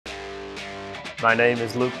My name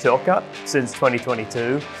is Luke Chilcott. Since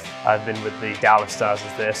 2022, I've been with the Dallas Stars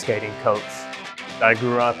as their skating coach. I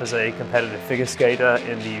grew up as a competitive figure skater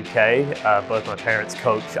in the UK. Both my parents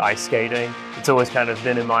coach ice skating. It's always kind of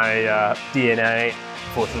been in my DNA.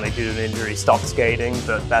 Fortunately, due to an injury, stopped skating,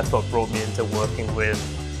 but that's what brought me into working with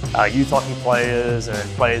youth hockey players and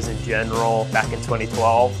players in general back in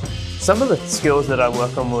 2012. Some of the skills that I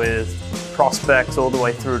work on with prospects all the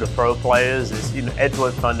way through to pro players is edge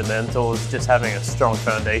work fundamentals, just having a strong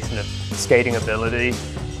foundation of skating ability.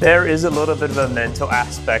 There is a little bit of a mental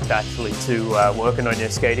aspect actually to working on your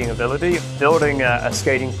skating ability. Building a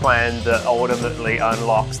skating plan that ultimately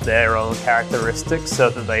unlocks their own characteristics so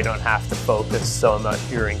that they don't have to focus so much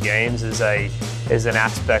during games is an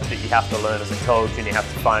aspect that you have to learn as a coach, and you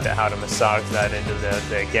have to find out how to massage that into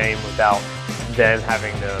their game without them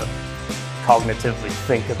having to cognitively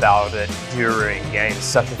think about it during games.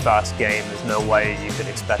 Such a fast game, there's no way you could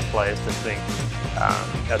expect players to think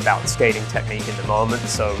about skating technique in the moment.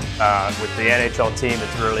 So with the NHL team,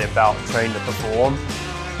 it's really about train to perform.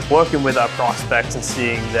 Working with our prospects and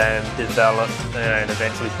seeing them develop and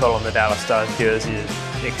eventually put on the Dallas Stars jersey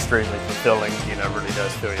is extremely fulfilling. Really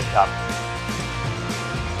does fill your cup.